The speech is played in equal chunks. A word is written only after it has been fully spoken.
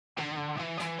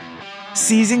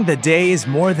Seizing the day is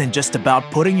more than just about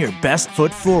putting your best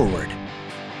foot forward.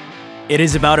 It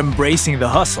is about embracing the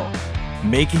hustle,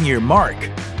 making your mark,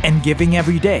 and giving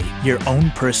every day your own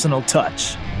personal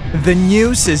touch. The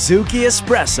new Suzuki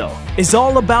S-Presso is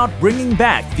all about bringing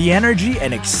back the energy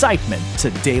and excitement to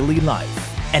daily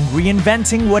life and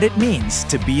reinventing what it means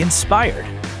to be inspired.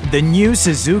 The new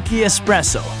Suzuki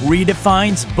S-Presso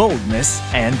redefines boldness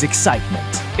and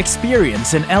excitement.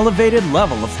 Experience an elevated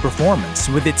level of performance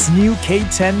with its new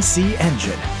K10C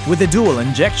engine with a dual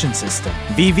injection system,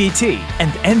 VVT,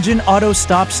 and engine auto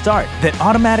stop-start that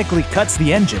automatically cuts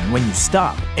the engine when you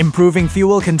stop, improving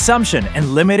fuel consumption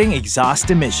and limiting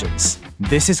exhaust emissions.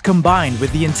 This is combined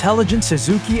with the intelligent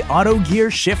Suzuki Auto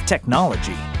Gear Shift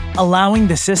technology, allowing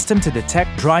the system to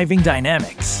detect driving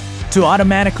dynamics, to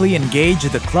automatically engage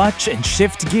the clutch and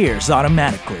shift gears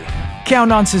automatically.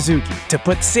 Count on Suzuki to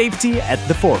put safety at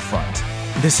the forefront.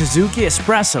 The Suzuki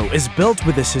S-Presso is built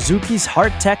with the Suzuki's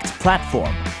Heart-Tech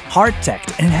platform.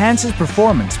 Heart-Tech enhances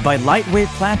performance by lightweight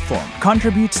platform,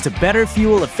 contributes to better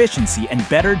fuel efficiency and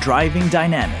better driving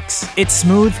dynamics. Its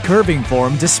smooth curving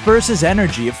form disperses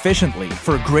energy efficiently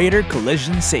for greater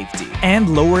collision safety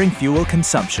and lowering fuel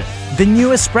consumption. The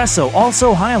new S-Presso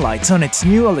also highlights on its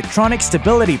new Electronic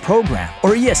Stability Program,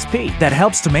 or ESP, that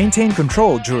helps to maintain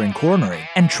control during cornering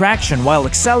and traction while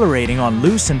accelerating on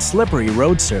loose and slippery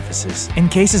road surfaces. In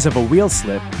cases of a wheel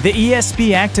slip, the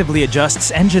ESP actively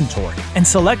adjusts engine torque and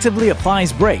selectively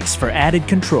applies brakes for added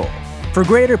control. For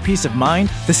greater peace of mind,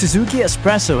 the Suzuki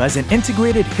S-Presso has an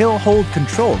integrated hill hold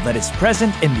control that is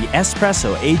present in the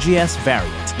S-Presso AGS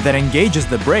variant that engages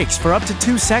the brakes for up to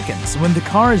 2 seconds when the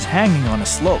car is hanging on a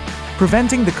slope,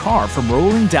 preventing the car from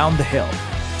rolling down the hill.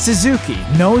 Suzuki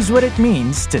knows what it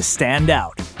means to stand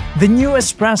out. The new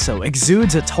S-Presso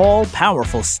exudes a tall,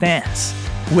 powerful stance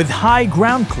with high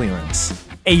ground clearance,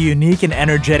 a unique and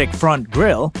energetic front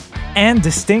grille, and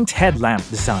distinct headlamp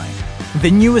design.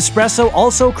 The new S-Presso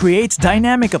also creates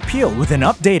dynamic appeal with an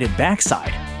updated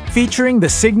backside, featuring the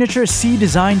signature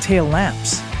C-design tail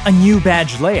lamps, a new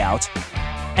badge layout,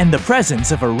 and the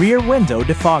presence of a rear window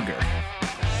defogger.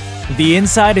 The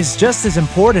inside is just as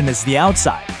important as the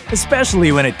outside,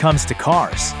 especially when it comes to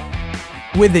cars.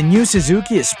 With the new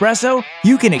Suzuki S-Presso,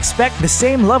 you can expect the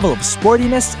same level of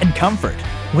sportiness and comfort,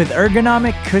 with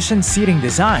ergonomic cushion seating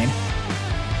design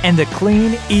and a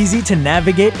clean,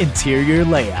 easy-to-navigate interior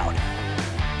layout.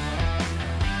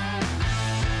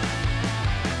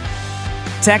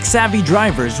 Tech-savvy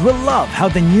drivers will love how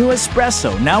the new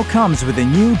S-Presso now comes with a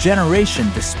new generation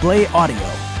display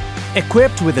audio,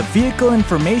 equipped with a vehicle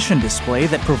information display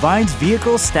that provides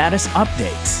vehicle status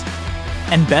updates.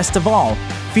 And best of all,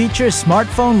 features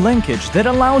smartphone linkage that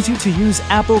allows you to use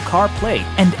Apple CarPlay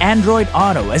and Android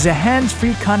Auto as a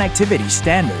hands-free connectivity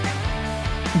standard.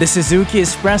 The Suzuki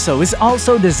S-Presso is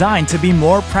also designed to be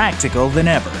more practical than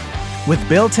ever, with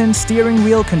built-in steering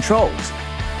wheel controls,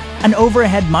 an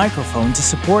overhead microphone to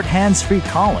support hands-free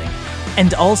calling,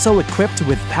 and also equipped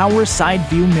with power side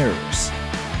view mirrors.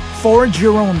 Forge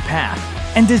your own path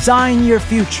and design your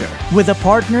future with a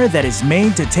partner that is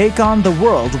made to take on the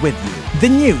world with you. The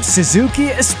new Suzuki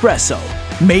S-Presso,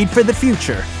 made for the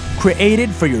future, created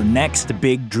for your next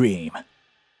big dream.